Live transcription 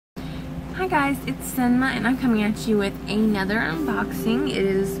Hi guys, it's Denma and I'm coming at you with another unboxing. It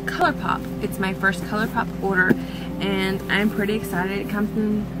is Colourpop. It's my first Colourpop order and I'm pretty excited. It comes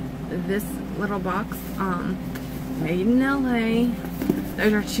in this little box, made in LA.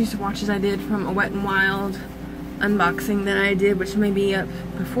 Those are two swatches I did from a Wet n Wild unboxing that I did, which may be up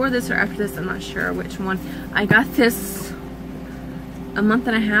before this or after this, I'm not sure which one. I got this a month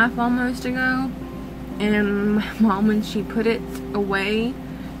and a half almost ago, and my mom, when she put it away,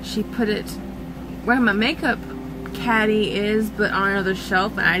 she put it where my makeup caddy is, but on another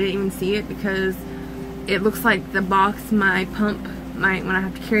shelf, and I didn't even see it because it looks like the box my pump, when I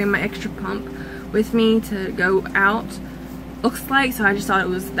have to carry my extra pump with me to go out, looks like, so I just thought it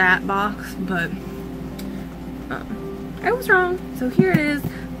was that box, but I was wrong. So here it is,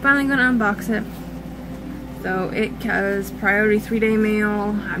 finally gonna unbox it. So it has priority 3-day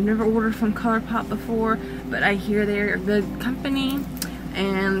mail. I've never ordered from Colourpop before, but I hear they're a good company.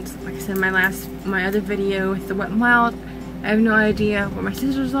 And like I said in my other video with the Wet n Wild, I have no idea where my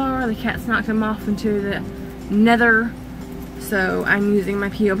scissors are. The cat's knocked them off into the nether, so I'm using my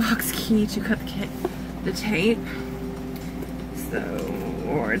P.O. Box key to cut the tape. So,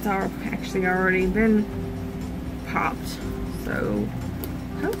 or it's actually already been popped. So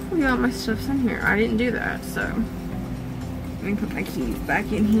hopefully all my stuff's in here. I didn't do that, so let me put my keys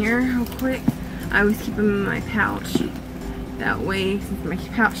back in here real quick. I always keep them in my pouch. That way, since my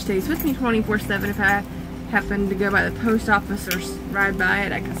pouch stays with me 24/7, if I happen to go by the post office or ride by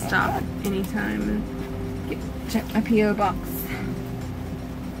it, I can stop at any time and check my P.O. box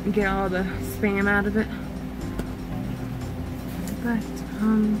and get all the spam out of it. But,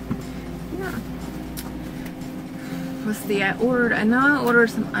 yeah. Let's see, I know I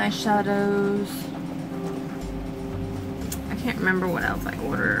ordered some eyeshadows. I can't remember what else I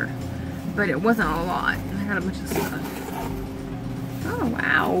ordered, but it wasn't a lot. I got a bunch of stuff. Oh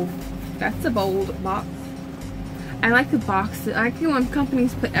wow, that's a bold box. I like the box. I like when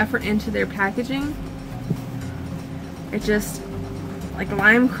companies put effort into their packaging. It just, like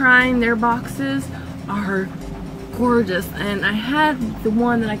Lime Crime, their boxes are gorgeous. And I had the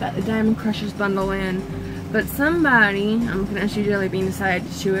one that I got the Diamond Crushers bundle in, but somebody, I'm looking at you, Jelly Bean,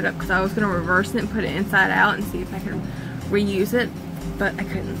 decided to chew it up because I was going to reverse it and put it inside out and see if I could reuse it, but I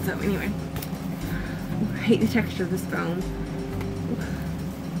couldn't. So anyway, I hate the texture of this foam.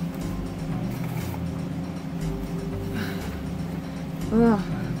 Oh,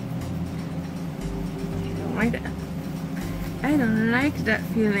 I don't like that. I don't like that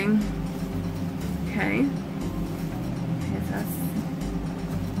feeling. Okay. That's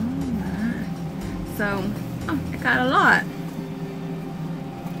alright. So, oh, I got a lot.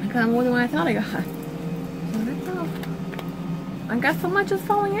 I got more than what I thought I got. So let's go. I got so much it's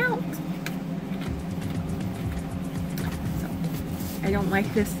falling out. So, I don't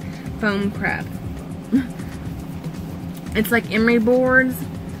like this foam crap. It's like emery boards.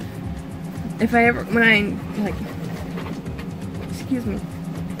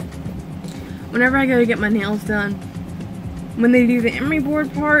 Whenever I go to get my nails done, when they do the emery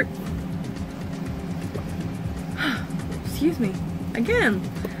board part, excuse me, again,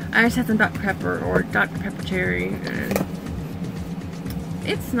 I just have some Dr. Pepper or Dr. Pepper Cherry, and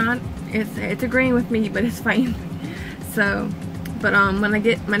it's agreeing with me, but it's fine. So, but when I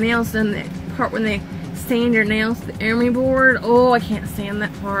get my nails done, the part when they sand your nails to the emery board, oh, I can't stand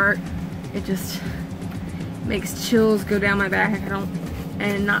that part. It just makes chills go down my back.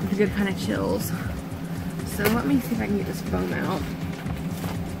 And not the good kind of chills. So let me see if I can get this foam out.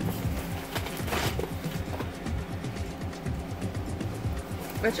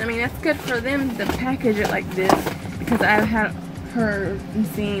 Which, I mean, that's good for them to package it like this, because I've heard and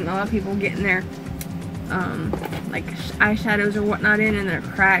seen a lot of people getting their like eyeshadows or whatnot in, and they're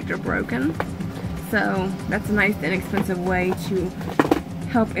cracked or broken. So that's a nice inexpensive way to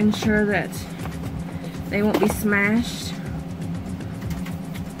help ensure that they won't be smashed.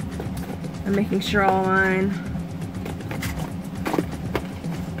 I'm making sure all mine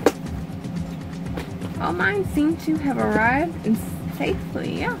seem to have arrived and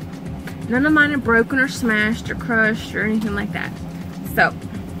safely, yeah. None of mine are broken or smashed or crushed or anything like that. So,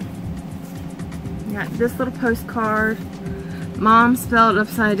 got this little postcard. Mom spelled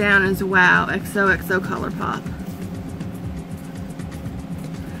upside down as wow, XOXO Colourpop.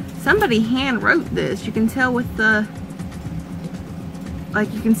 Somebody hand wrote this. You can tell with the,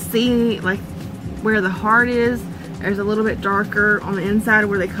 like, you can see like where the heart is. There's a little bit darker on the inside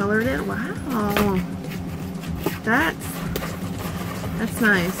where they colored it. Wow, that's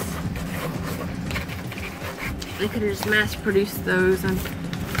nice. They could have just mass produced those and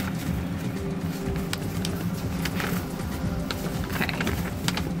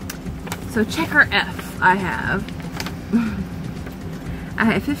So checker F I have. I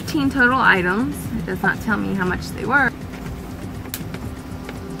had 15 total items. It does not tell me how much they were.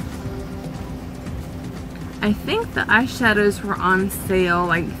 I think the eyeshadows were on sale,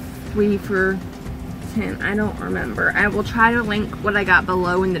 like 3 for $10. I don't remember. I will try to link what I got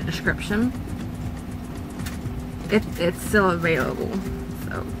below in the description if it's still available.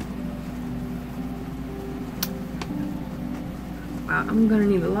 So, wow, I'm gonna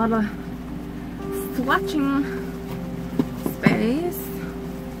need a lot of swatching space.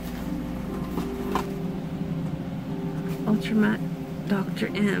 Ultra Matte Dr.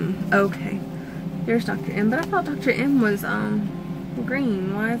 M. Okay, there's Dr. M, but I thought Dr. M was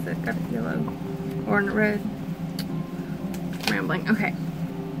green. Why is it got a yellow or in red? Rambling. Okay.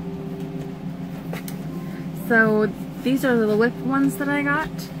 So these are the lip ones that I got.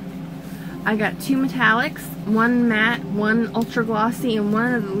 I got 2 metallics, 1 matte, 1 ultra glossy, and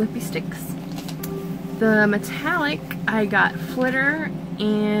 1 of the lippy sticks. The metallic I got Flitter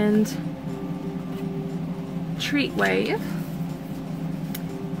and Treat Wave.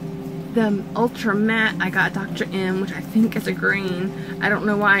 The ultra matte I got Dr. M, which I think is a green. I don't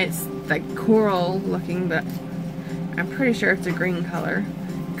know why it's like coral looking, but I'm pretty sure it's a green color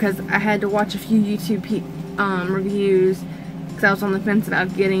because I had to watch a few YouTube reviews because I was on the fence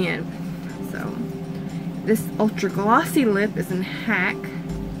about getting it. So this ultra glossy lip is in Hack.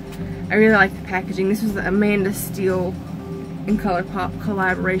 I really like the packaging. This was the Amanda Steele and Colourpop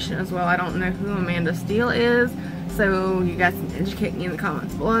collaboration as well. I don't know who Amanda Steele is, so you guys can educate me in the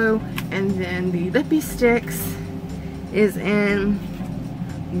comments below. And then the lippy sticks is in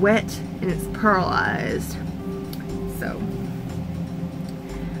Wet and it's pearlized. So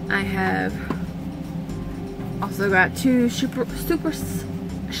I have also got 2 super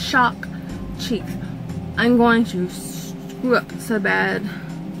shock cheeks. I'm going to screw up so bad.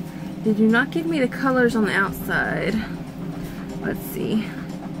 They do not give me the colors on the outside. Let's see.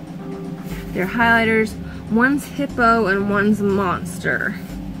 They're highlighters. One's hippo and one's monster.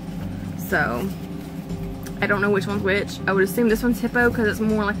 So I don't know which one's which. I would assume this one's hippo because it's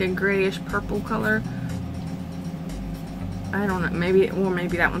more like a grayish purple color. I don't know. Maybe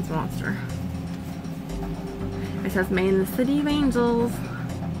that one's monster. It says made in the City of Angels.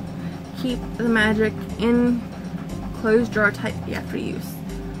 Keep the magic in closed jar type after use.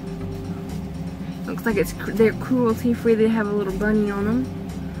 Looks like they're cruelty free. They have a little bunny on them.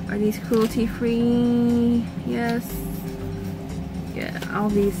 Are these cruelty free? Yes. Yeah, all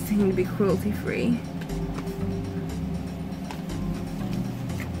these seem to be cruelty free.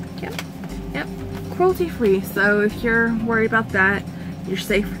 Yep, cruelty free. So if you're worried about that, you're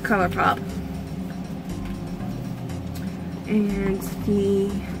safe with Colourpop. And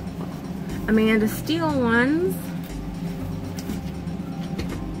the Amanda Steele ones.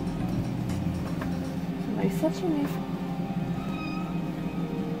 Such a nice.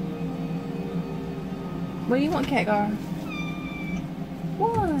 What do you want, Catgar?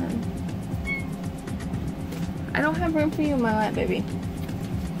 What? I don't have room for you in my lap, baby.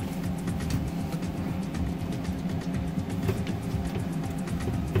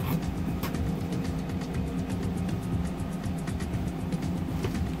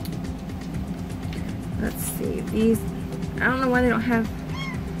 Let's see. These, I don't know why they don't have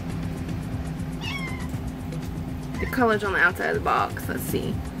the colors on the outside of the box. Let's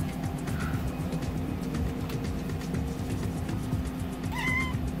see.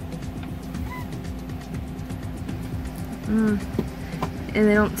 And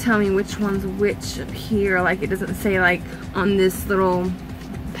they don't tell me which one's which up here. Like, it doesn't say, like, on this little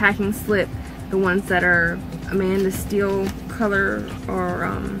packing slip, the ones that are Amanda Steele color or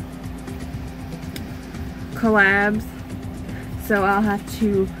collabs. So I'll have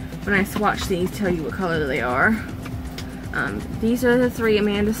to, when I swatch these, tell you what color they are. These are the 3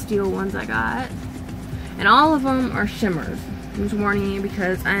 Amanda Steele ones I got. And all of them are shimmers. I'm just warning you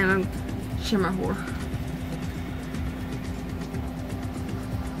because I am a shimmer whore.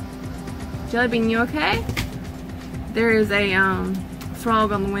 Jellybean, you okay? There is a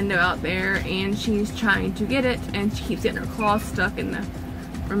frog on the window out there and she's trying to get it and she keeps getting her claws stuck in the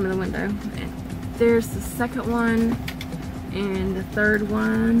rim of the window. And there's the second one and the third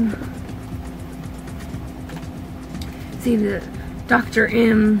one. See, the Dr.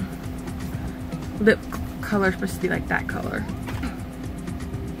 M lip color is supposed to be like that color.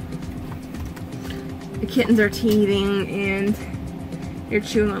 The kittens are teething and they're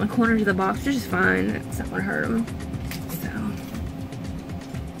chewing on the corners of the box, which is fine. It's not going to hurt them. So,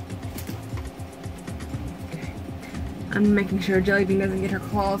 okay. I'm making sure Jellybean doesn't get her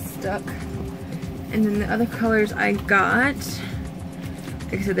claws stuck. And then the other colors I got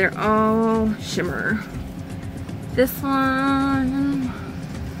Like I said, they're all shimmer. This one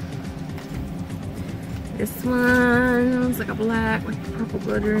looks like a black with purple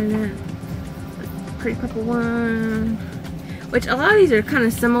glitter in it. Pretty purple one. Which a lot of these are kind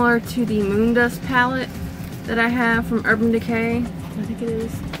of similar to the Moon Dust palette that I have from Urban Decay. I think it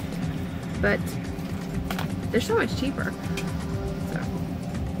is. But they're so much cheaper. So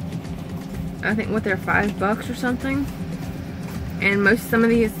I think what they're $5 or something. And some of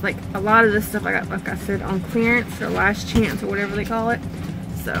these, like a lot of this stuff I got, like I said, on clearance or last chance or whatever they call it.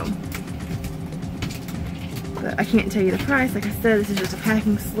 So, but I can't tell you the price. Like I said, this is just a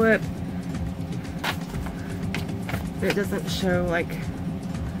packing slip. It doesn't show like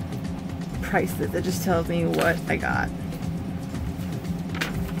prices. It just tells me what I got.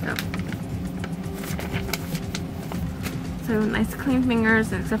 So nice clean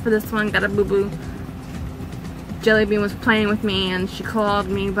fingers, except for this one, got a boo-boo. Jelly Bean was playing with me and she clawed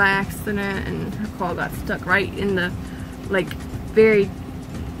me by accident, and her claw got stuck right in the like very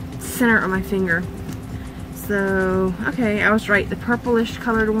center of my finger. So okay, I was right. The purplish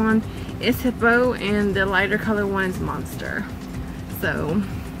colored one is Hippo and the lighter color one is Monster. So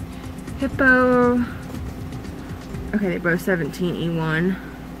Hippo, okay, they're both 17E1,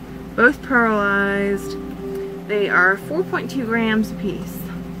 both pearlized. They are 4.2 grams a piece.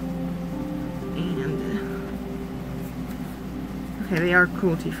 Okay, they are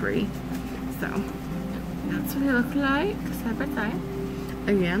cruelty free. So that's what they look like side by side.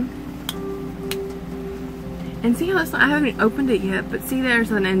 Again. And see how this one, I haven't opened it yet, but see there's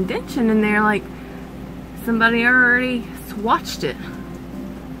an indentation in there like somebody already swatched it.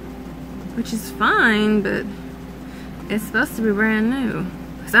 Which is fine, but it's supposed to be brand new.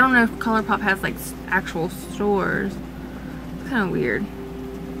 Because I don't know if Colourpop has like actual stores. It's kind of weird.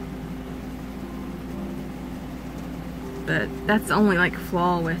 But that's the only like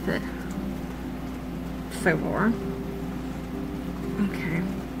flaw with it so far. Okay.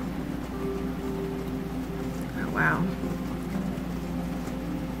 Oh wow.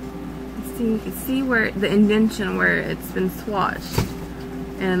 Let's see, you can see where the indentation where it's been swatched.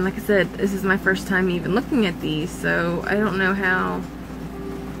 And like I said, this is my first time even looking at these, so I don't know how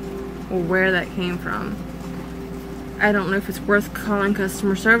or where that came from. I don't know if it's worth calling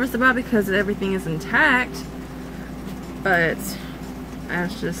customer service about because everything is intact. But I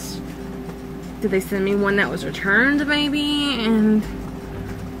was just, did they send me one that was returned maybe? And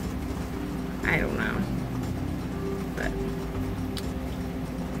I don't know. But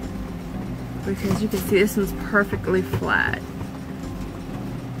because you can see this one's perfectly flat.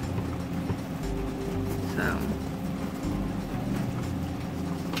 So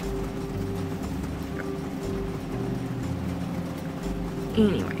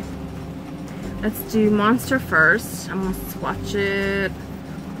anyway. Let's do Monster first. I'm gonna swatch it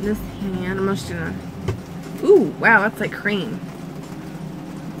in this hand. I'm just gonna, ooh, wow, that's like cream.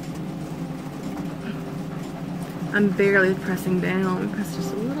 I'm barely pressing down. Let me press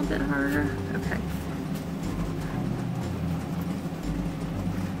just a little bit harder. Okay.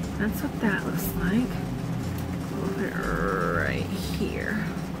 That's what that looks like. We'll put it right here.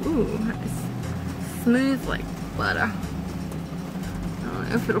 Ooh, that's smooth like butter. I don't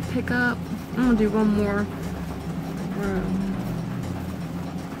know if it'll pick up. I'm gonna do one more row.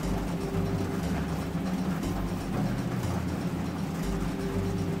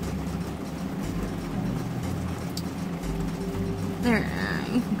 There,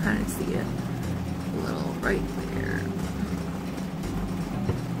 you can kind of see it a little right there.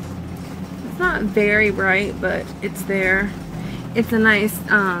 It's not very bright, but it's there. It's a nice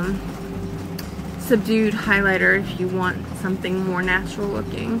subdued highlighter if you want something more natural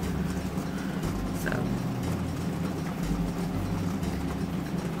looking.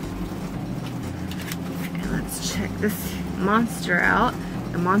 Check this Monster out.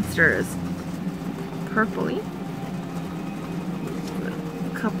 The Monster is purpley.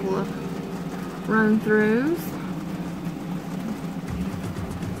 A couple of run-throughs.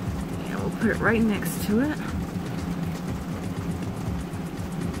 Yeah, we'll put it right next to it.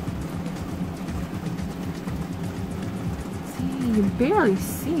 See, you can barely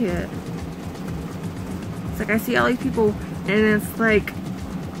see it. It's like I see all these people and it's like,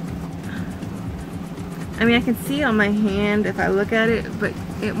 I mean, I can see it on my hand if I look at it, but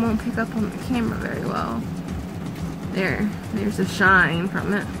it won't pick up on the camera very well. There's a shine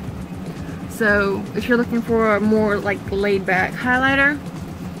from it. So if you're looking for a more like laid back highlighter,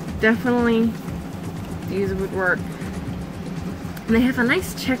 definitely these would work. And they have a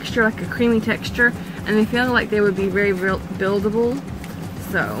nice texture, like a creamy texture, and they feel like they would be very buildable.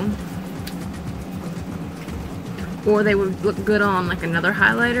 So or they would look good on like another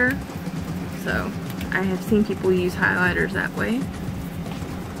highlighter. So I have seen people use highlighters that way.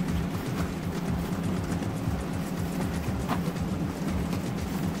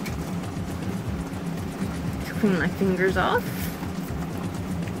 Clean my fingers off.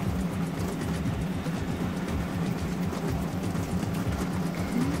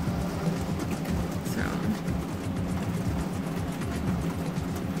 So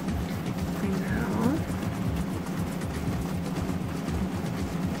clean that off.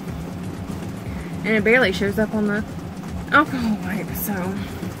 And it barely shows up on the alcohol wipe, so.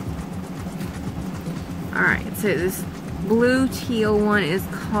 Alright, so this blue teal one is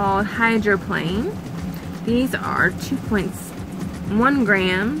called Hydroplane. These are 2.1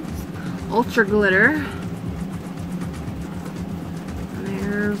 grams, ultra glitter. And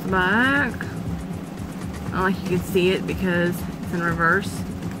there's the back. I don't like you can see it because it's in reverse.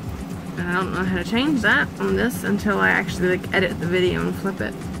 And I don't know how to change that on this until I actually like edit the video and flip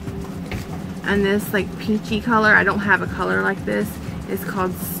it. And this like peachy color, I don't have a color like this, is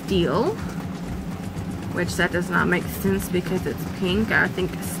called Steel. Which that does not make sense because it's pink. I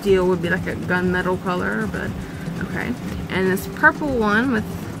think steel would be like a gunmetal color, but okay. And this purple one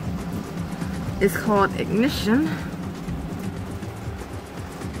is called Ignition.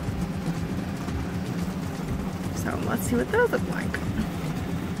 So let's see what those look like.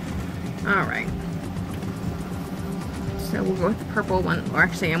 Alright. So we'll go with the purple one, or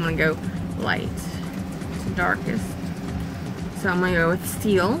actually I'm going to go light to darkest. So I'm going to go with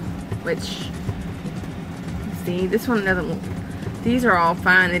Steel, which... See, this one doesn't look, these are all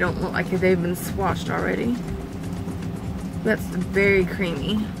fine, they don't look like they've been swatched already. That's very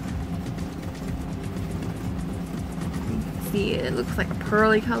creamy. You can see it looks like a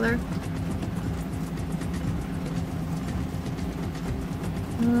pearly color.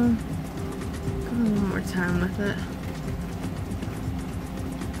 Go one more time with it.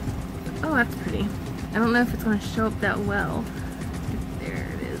 Oh, that's pretty. I don't know if it's going to show up that well. There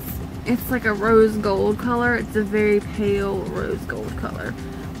it is. It's like a rose gold color. It's a very pale rose gold color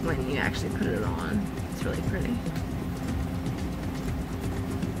when you actually put it on. It's really pretty.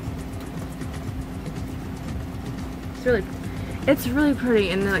 It's really pretty,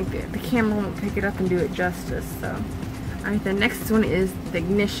 and like the camera won't pick it up and do it justice. So, alright, the next one is the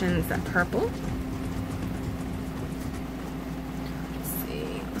Ignition. It's that purple. Let's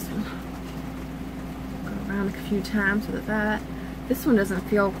see, this one. Go around a few times with that. This one doesn't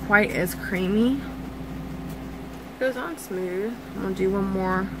feel quite as creamy. It goes on smooth. I'm gonna do one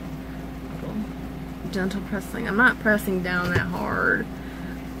more little gentle pressing. I'm not pressing down that hard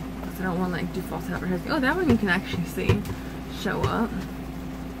because I don't want to like do false advertising. Oh, that one you can actually see show up.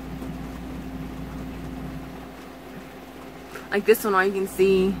 Like this one, all you can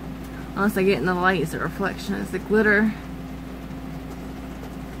see, unless I get in the light, is the reflection. It's the glitter.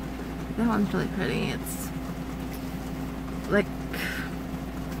 That one's really pretty. It's like,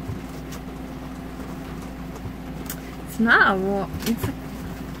 it's not a, it's like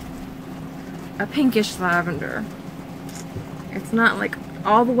a pinkish lavender. It's not like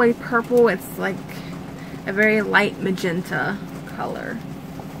all the way purple. It's like a very light magenta color.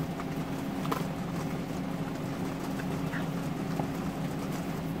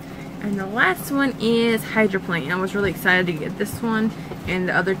 And the last one is Hydroplane. I was really excited to get this one and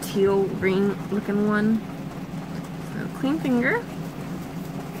the other teal green looking one. So clean finger.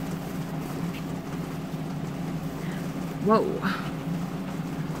 Whoa.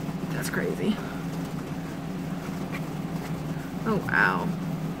 That's crazy. Oh wow.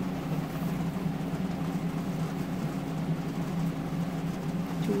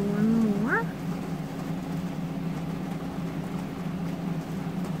 Do one more.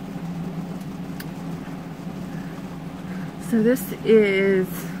 So this is,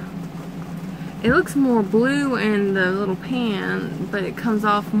 it looks more blue in the little pan, but it comes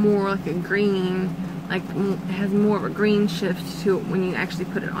off more like a green, like it has more of a green shift to it when you actually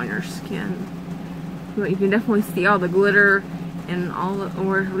put it on your skin. But you can definitely see all the glitter and all the,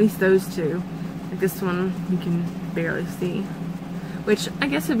 or at least those two. Like this one you can barely see. Which I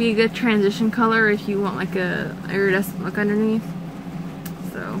guess would be a good transition color if you want like a iridescent look underneath.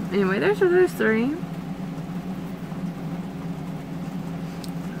 So anyway, there's those three.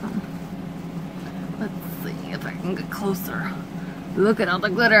 If I can get closer. Look at all the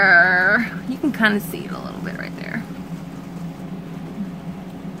glitter. You can kind of see it a little bit right there.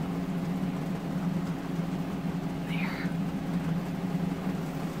 There.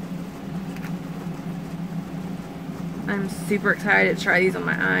 I'm super excited to try these on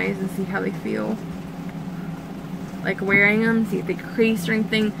my eyes and see how they feel. like wearing them, see if they crease or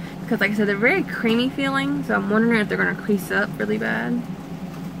anything, because like I said, they're very creamy feeling, so I'm wondering if they're going to crease up really bad.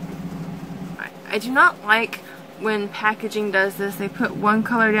 I do not like when packaging does this. They put one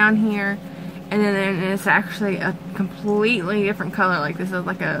color down here and then it's actually a completely different color. Like this is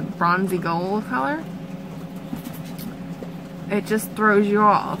like a bronzy gold color. It just throws you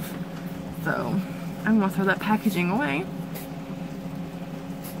off. So I'm going to throw that packaging away.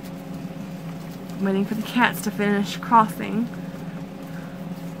 I'm waiting for the cats to finish crossing.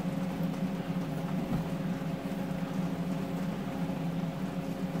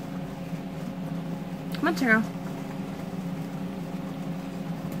 Come on, Taro.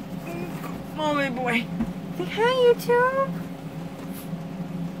 Come on, my boy. Say hi, YouTube.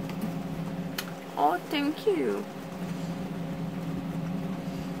 Oh, thank you.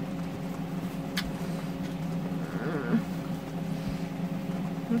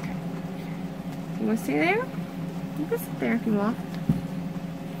 Okay. You want to stay there? You can sit there if you want.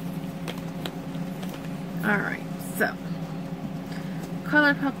 Alright, so.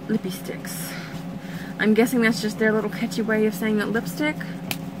 Colourpop lippy sticks. I'm guessing that's just their little catchy way of saying that lipstick.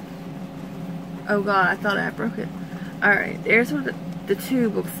 Oh god, I thought I broke it. Alright, there's what the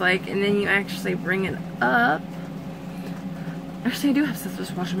tube looks like, and then you actually bring it up. Actually, I do have scissors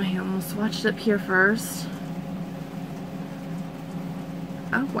to wash my hand. We'll swatch it up here first.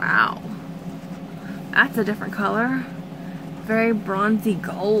 Oh wow. That's a different color. Very bronzy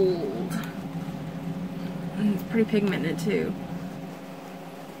gold. And it's pretty pigmented too.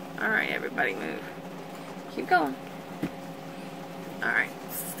 Alright, everybody move. Keep going. Alright,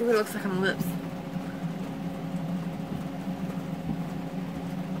 let's see what it looks like on the lips.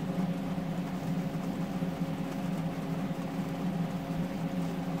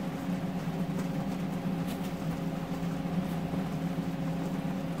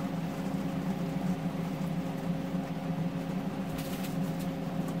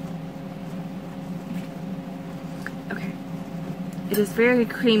 Okay. It is very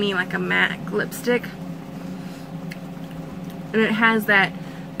creamy, like a matte lipstick. And it has that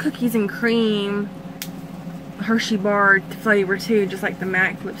cookies and cream Hershey bar flavor too, just like the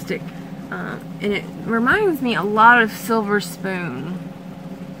MAC lipstick. And it reminds me a lot of Silver Spoon,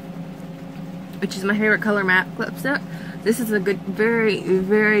 which is my favorite color MAC lipstick. This is a good, very,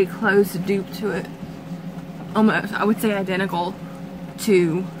 very close dupe to it. Almost, I would say identical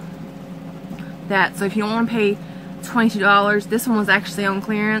to that. So if you don't want to pay $22, this one was actually on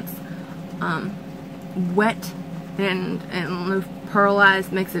clearance. Wet and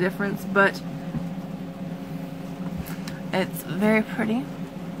pearlized makes a difference, but it's very pretty.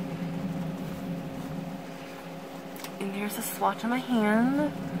 And here's a swatch on my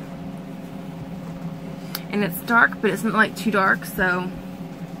hand, and it's dark, but it's not like too dark, so,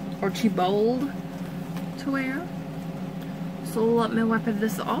 or too bold to wear. So let me wipe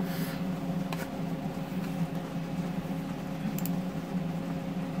this off.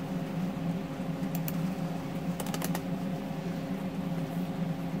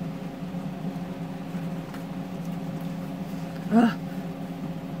 Ugh.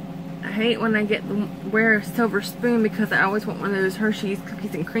 I hate when I wear a Silver Spoon because I always want one of those Hershey's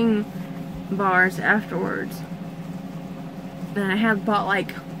cookies and cream bars afterwards. And I have bought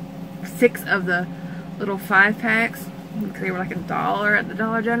like 6 of the little 5-packs because they were like $1 at the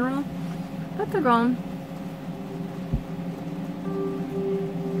Dollar General, but they're gone.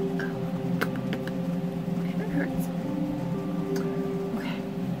 Okay, that hurts. Okay,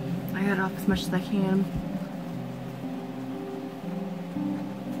 I got it off as much as I can.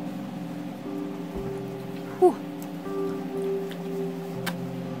 Whew.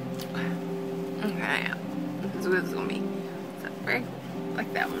 Okay, this is what it's gonna be. So very cool.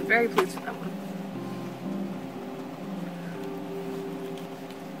 Like that one. Very pleased with that one.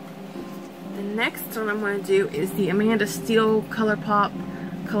 The next one I'm going to do is the Amanda Steele Colourpop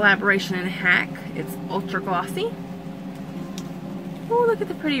collaboration in Hack. It's ultra glossy. Oh, look at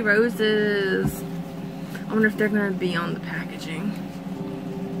the pretty roses. I wonder if they're going to be on the packaging.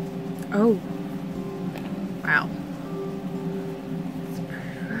 Oh. Wow. It's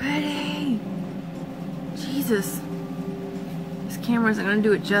pretty. Jesus. This camera isn't going to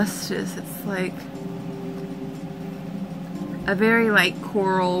do it justice. It's like a very light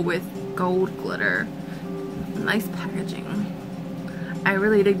coral with gold glitter. Nice packaging. I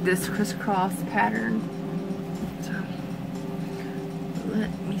really dig this crisscross pattern. So,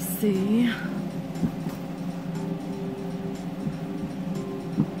 let me see.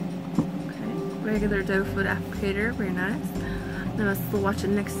 Okay, regular doe foot applicator, very nice. Then let's watch it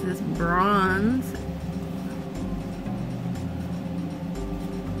next to this bronze.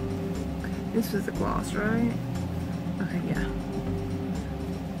 Okay, this was the gloss, right? Okay, yeah.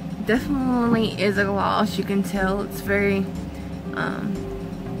 Definitely is a gloss. You can tell it's very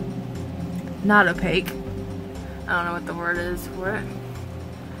not opaque. I don't know what the word is for it.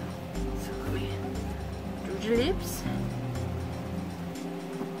 So let me do your lips.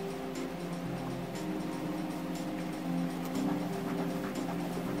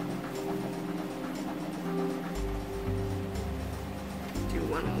 Do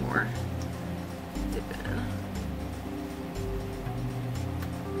one more. Dip it in.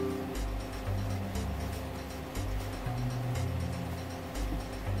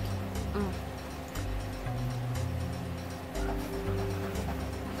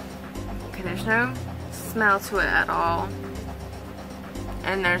 Okay, there's no smell to it at all,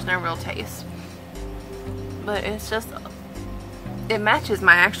 and there's no real taste, but it's just, it matches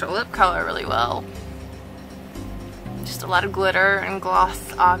my actual lip color really well. Just a lot of glitter and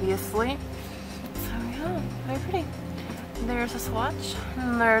gloss, obviously. So yeah, very pretty. There's a swatch,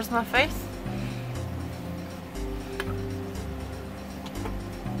 and there's my face.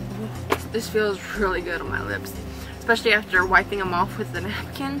 This feels really good on my lips, especially after wiping them off with the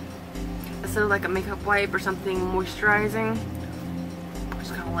napkin. Instead of like a makeup wipe or something moisturizing,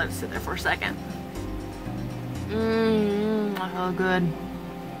 just gonna let it sit there for a second. I feel good.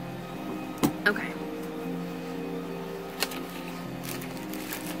 Okay.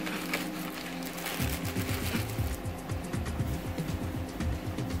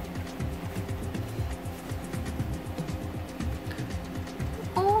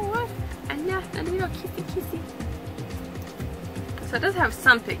 Oh, a little kissy kissy. So it does have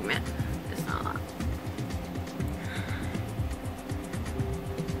some pigment. It's not a lot.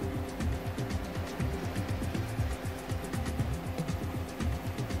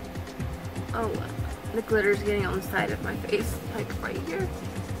 Oh, the glitter's getting on the side of my face, like right here.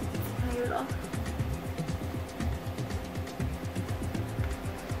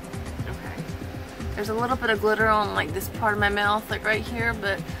 Okay. There's a little bit of glitter on like this part of my mouth, like right here,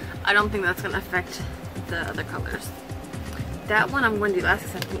 but I don't think that's gonna affect the other colors. That one I'm going to do last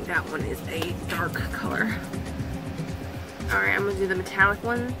because I think that one is a dark color. Alright, I'm going to do the metallic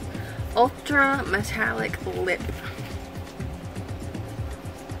one. Ultra Metallic Lip.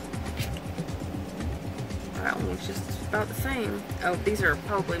 That one was just about the same. Oh, these are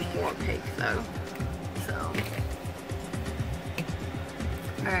probably more opaque though. So,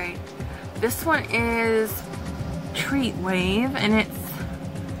 alright. This one is Treat Wave, and it's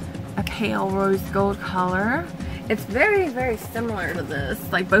a pale rose gold color. It's very, very similar to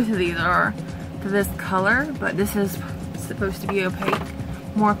this. Like both of these are to this color, but this is supposed to be opaque,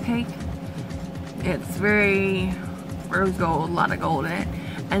 more opaque. It's very rose gold, a lot of gold in it.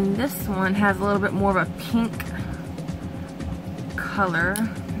 And this one has a little bit more of a pink color.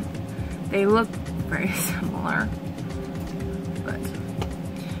 They look very similar, but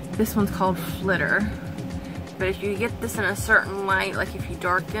this one's called Flitter. But if you get this in a certain light, like if you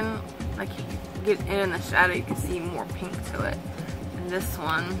darken, like if you get in the shadow, you can see more pink to it. And this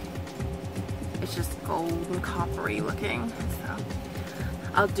one, it's just gold and coppery looking. So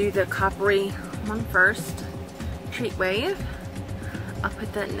I'll do the coppery one first. Treat Wave. I'll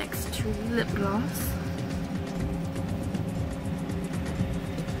put that next to lip gloss.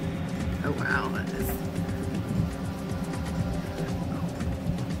 Oh wow, that is.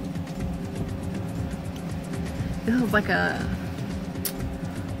 This is like a.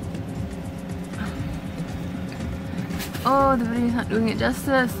 Oh, the video's not doing it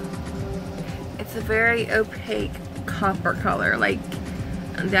justice. It's a very opaque copper color. Like,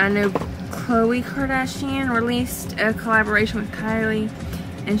 I know Khloe Kardashian released a collaboration with Kylie,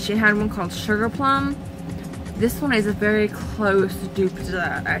 and she had one called Sugar Plum. This one is a very close dupe to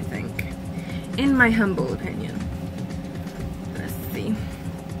that, I think, in my humble opinion. Let's see.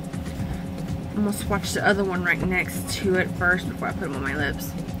 I'm gonna swatch the other one right next to it first before I put them on my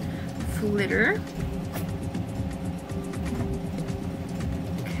lips. Flitter.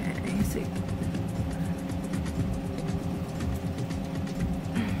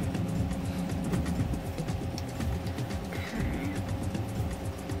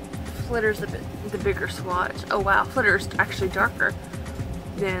 Flitter's the bigger swatch. Oh wow, Flitter's actually darker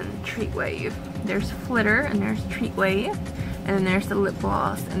than Treat Wave. There's Flitter and there's Treat Wave, and then there's the lip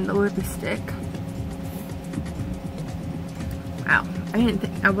gloss and the lippy stick. Wow,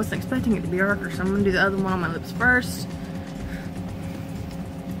 I wasn't expecting it to be darker, so I'm gonna do the other one on my lips first.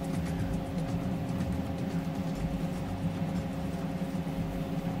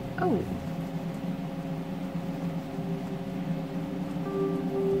 Oh.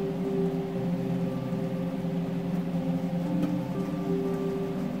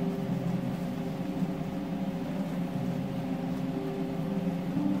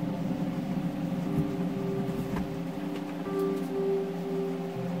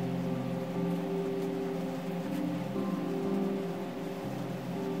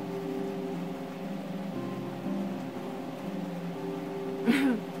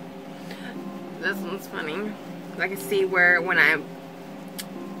 this one's funny. I can see where when I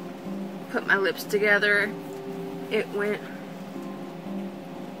put my lips together, it went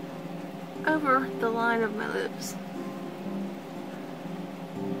over the line of my lips.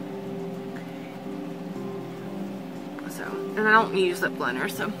 So, and I don't use lip liner,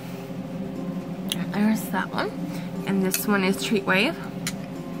 so there's that one. And this one is Treat Wave.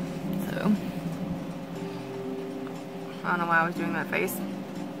 So, I don't know why I was doing that face.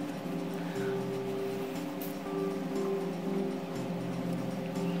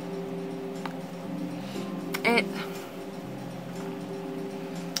 It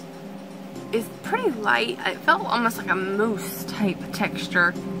is pretty light. It felt almost like a mousse type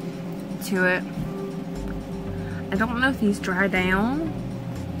texture to it. I don't know if these dry down.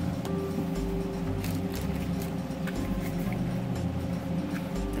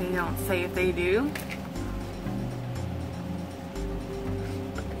 They don't say if they do.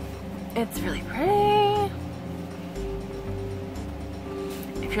 It's really pretty.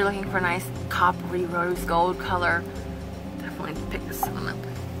 If you're looking for a nice coppery rose gold color, definitely pick this one up.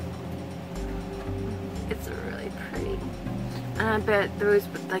 It's really pretty. And I bet those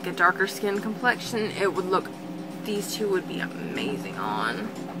with like a darker skin complexion, it would look, these two would be amazing on.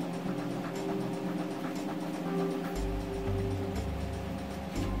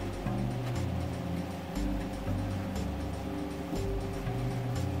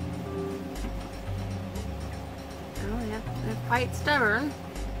 Oh yeah, they're quite stubborn.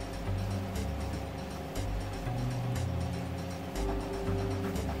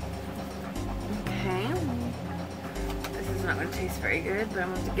 Not going to taste very good, but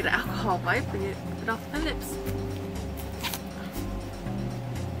I'm going to get an alcohol wipe and get it off my lips.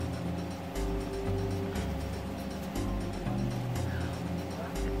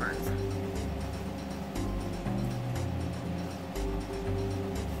 It burns.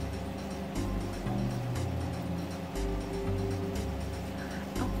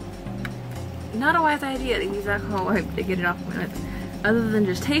 Oh. Not a wise idea to use alcohol wipe to get it off my lips. Other than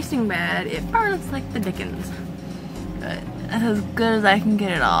just tasting bad, it burns like the dickens. But that's as good as I can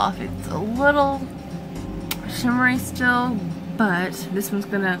get it off. It's a little shimmery still, but this one's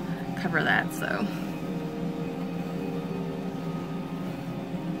gonna cover that, so.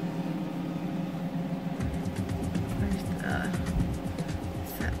 Where's the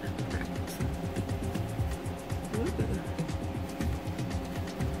set? Ooh.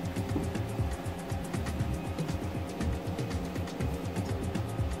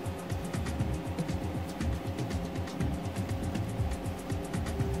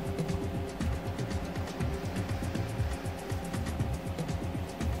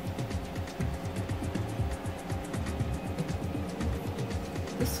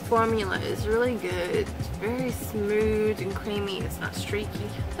 This formula is really good. It's very smooth and creamy. It's not streaky.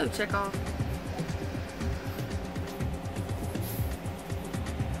 So check off.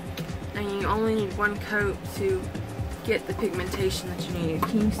 And you only need one coat to get the pigmentation that you need.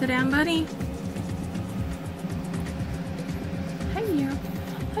 Can you sit down, buddy? Hi, dear.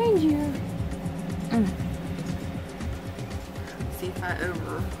 Hi, dear. See if I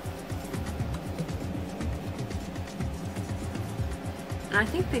over. And I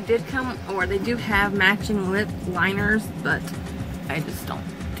think they did come, or they do have matching lip liners, but I just don't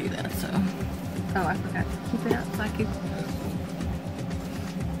do that, so. Oh, I forgot to keep it up so I could.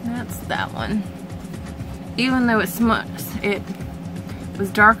 That's that one. Even though it was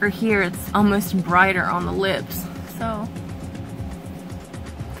darker here, it's almost brighter on the lips, so.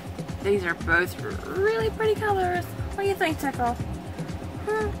 These are both really pretty colors. What do you think, Tickle?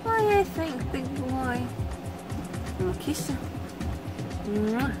 What do you think, big boy? We'll kiss you.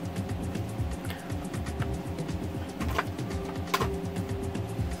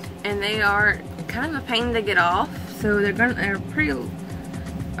 And they are kind of a pain to get off, so they're pretty,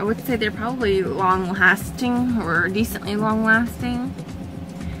 I would say they're probably long lasting or decently long lasting,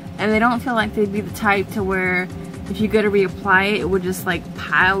 and they don't feel like they'd be the type to where if you go to reapply it, it would just like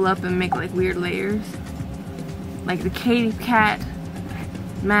pile up and make like weird layers. Like the Katy Cat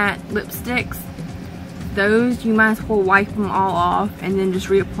matte lipsticks, those you might as well wipe them all off and then just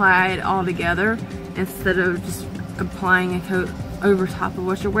reapply it all together instead of just applying a coat over top of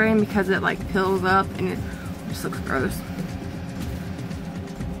what you're wearing, because it like pills up and it just looks gross.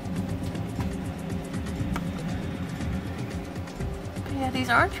 But yeah, these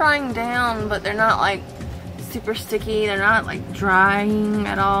are drying down, but they're not like super sticky. They're not like drying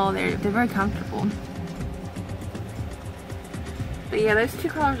at all. They're very comfortable. But yeah, those two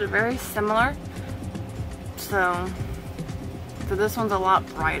colors are very similar. So this one's a lot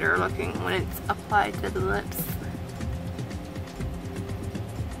brighter looking when it's applied to the lips.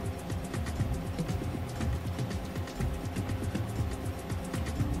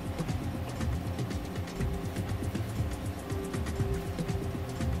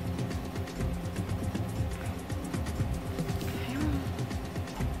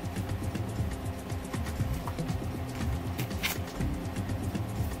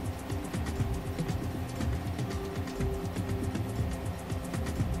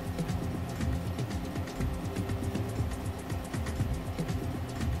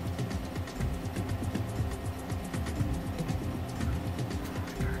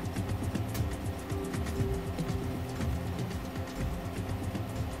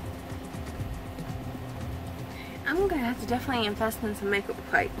 I'm gonna have to definitely invest in some makeup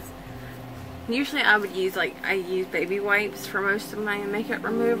wipes. Usually I would use, like, I use baby wipes for most of my makeup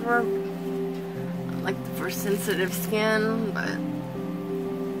remover, like for sensitive skin, but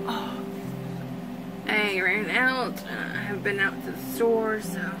oh, I ran out and I haven't been out to the store,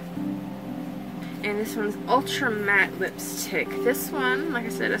 so. And this one's Ultra Matte Lipstick. This one, like I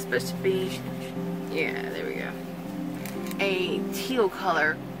said, is supposed to be, yeah, there we go, a teal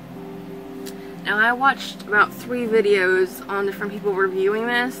color. Now I watched about 3 videos on different people reviewing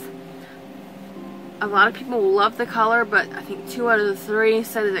this. A lot of people love the color, but I think 2 out of the 3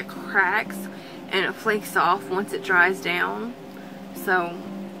 said that it cracks and it flakes off once it dries down. So,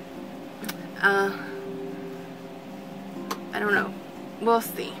 I don't know. We'll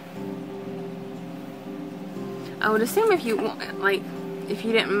see. I would assume if you want, like, if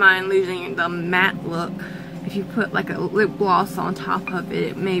you didn't mind losing the matte look, if you put like a lip gloss on top of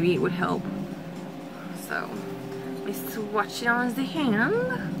it, maybe it would help. So, let me swatch it on the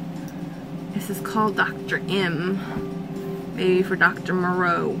hand. This is called Dr. M. Maybe for Dr.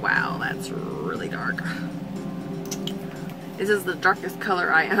 Moreau. Wow, that's really dark. This is the darkest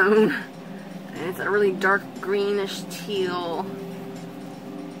color I own. And it's a really dark greenish teal.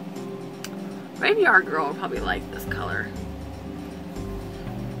 Maybe our girl will probably like this color.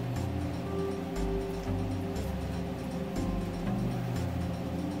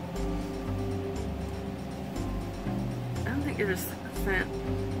 I don't think there's a scent.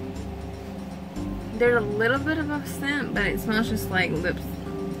 There's a little bit of a scent, but it smells just like lips,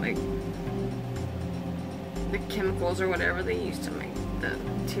 like the chemicals or whatever they use to make the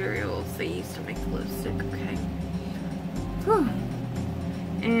materials they use to make the lipstick. Okay. Whew.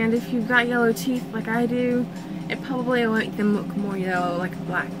 And if you've got yellow teeth like I do, it probably will make them look more yellow like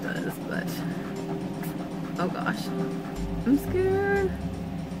black does, but oh gosh, I'm scared.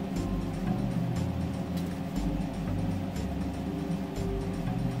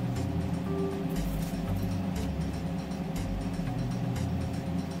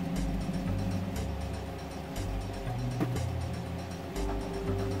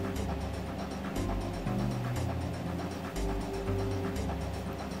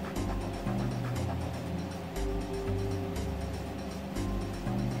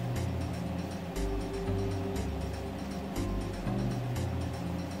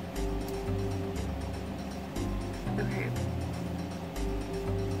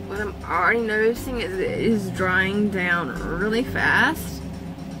 What I'm already noticing is it is drying down really fast.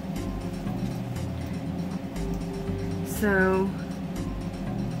 So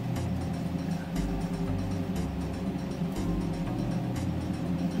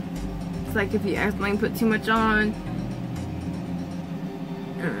it's like if you accidentally put too much on,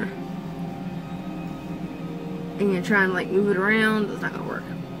 and you're trying to like move it around, it's not gonna work.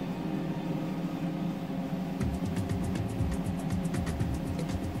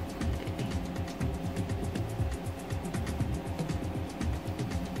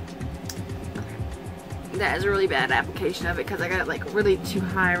 That is a really bad application of it because I got it like really too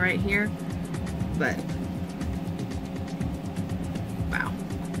high right here. But wow.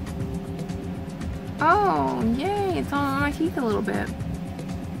 Oh, yay, it's on my teeth a little bit.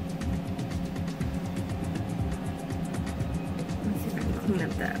 Let's see if I can clean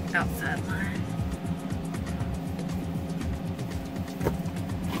up that outside line.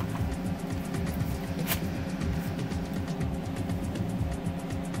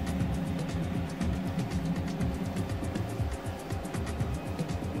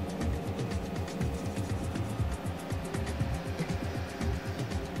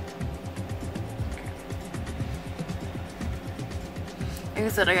 Like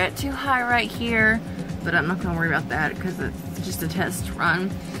I said, I got it too high right here, but I'm not going to worry about that because it's just a test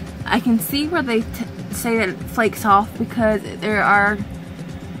run. I can see where they say that it flakes off because there are,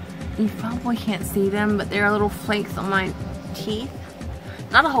 you probably can't see them, but there are little flakes on my teeth.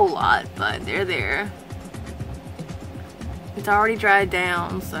 Not a whole lot, but they're there. It's already dried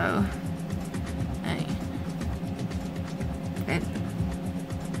down, so hey. It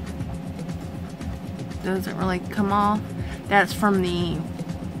doesn't really come off. That's from the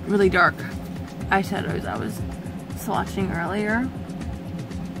really dark eyeshadows I was swatching earlier.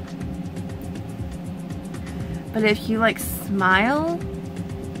 But if you like smile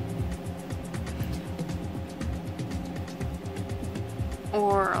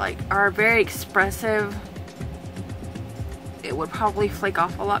or like are very expressive, it would probably flake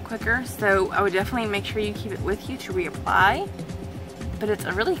off a lot quicker. So I would definitely make sure you keep it with you to reapply. But it's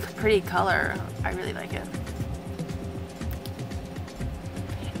a really pretty color. I really like it.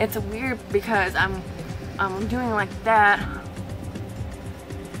 It's weird because I'm doing like that.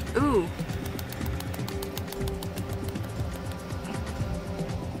 Ooh.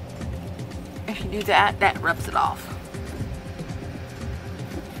 do that, that rubs it off.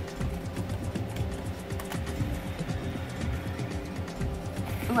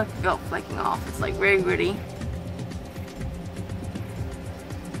 Ooh, I feel it flaking off. It's like very gritty.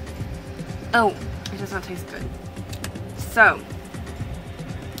 Oh, it does not taste good. So,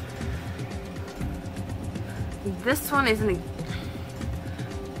 this one is an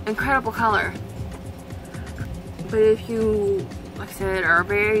incredible color. But if you, like I said, are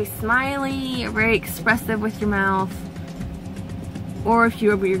very smiley, very expressive with your mouth, or if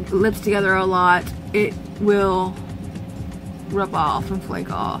you rub your lips together a lot, it will rub off and flake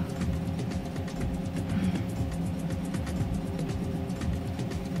off.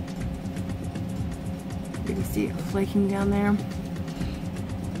 You can see it flaking down there.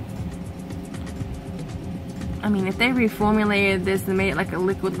 I mean, if they reformulated this and made it like a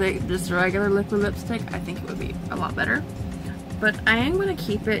liquid lip, just a regular liquid lipstick, I think it would be a lot better. But I am going to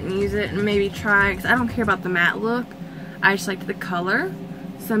keep it and use it and maybe try, because I don't care about the matte look. I just like the color.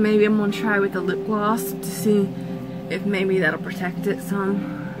 So maybe I'm going to try with the lip gloss to see if maybe that'll protect it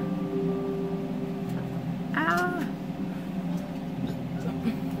some. Ah.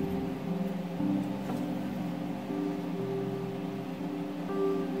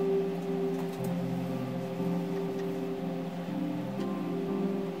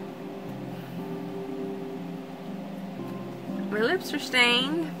 My lips are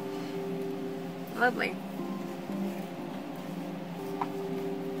stained. Lovely.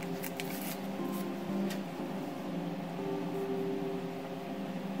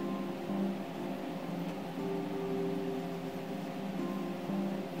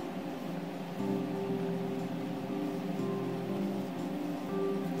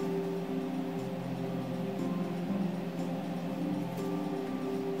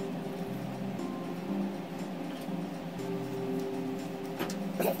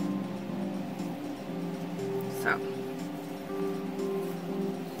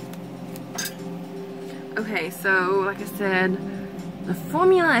 Okay, so like I said, the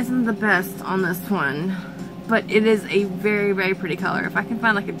formula isn't the best on this one, but it is a very, very pretty color. If I can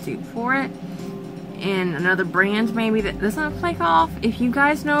find like a dupe for it and another brand maybe that doesn't flake off, if you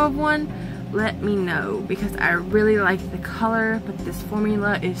guys know of one, let me know, because I really like the color, but this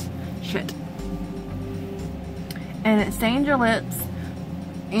formula is shit. And it stains your lips,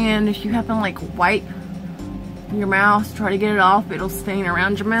 and if you happen to like wipe your mouth, try to get it off, it'll stain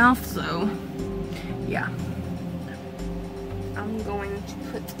around your mouth, so yeah. I'm going to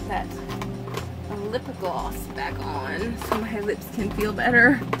put that lip gloss back on so my lips can feel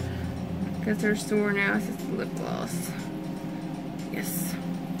better, because they're sore now. It's just lip gloss. Yes.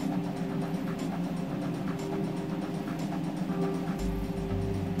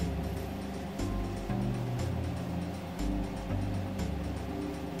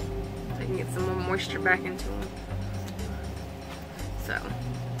 So I can get some more moisture back into them. So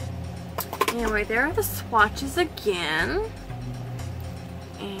anyway, there are the swatches again,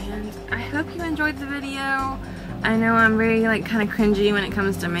 and I hope you enjoyed the video. I know I'm very like kind of cringy when it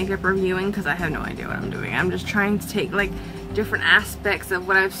comes to makeup reviewing, because I have no idea what I'm doing. I'm just trying to take like different aspects of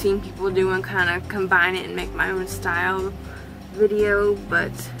what I've seen people do and kind of combine it and make my own style video.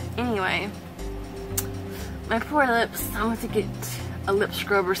 But anyway, my poor lips, I want to get a lip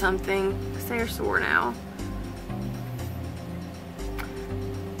scrub or something, because they're sore now.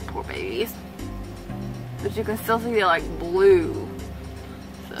 Poor babies. But you can still see they're like blue.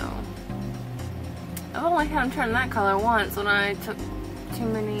 So I've only had them turn that color once when I took too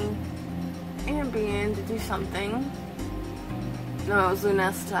many Ambien to do something. No, it was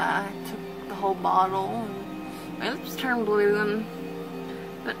Lunesta. I took the whole bottle and my lips turned blue.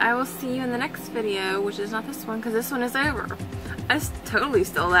 But I will see you in the next video, which is not this one, because this one is over. I just totally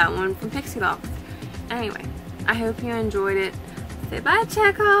stole that one from Pixie Box. Anyway, I hope you enjoyed it. Say bye,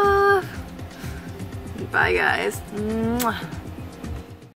 Chekhov! Bye, guys. Mwah.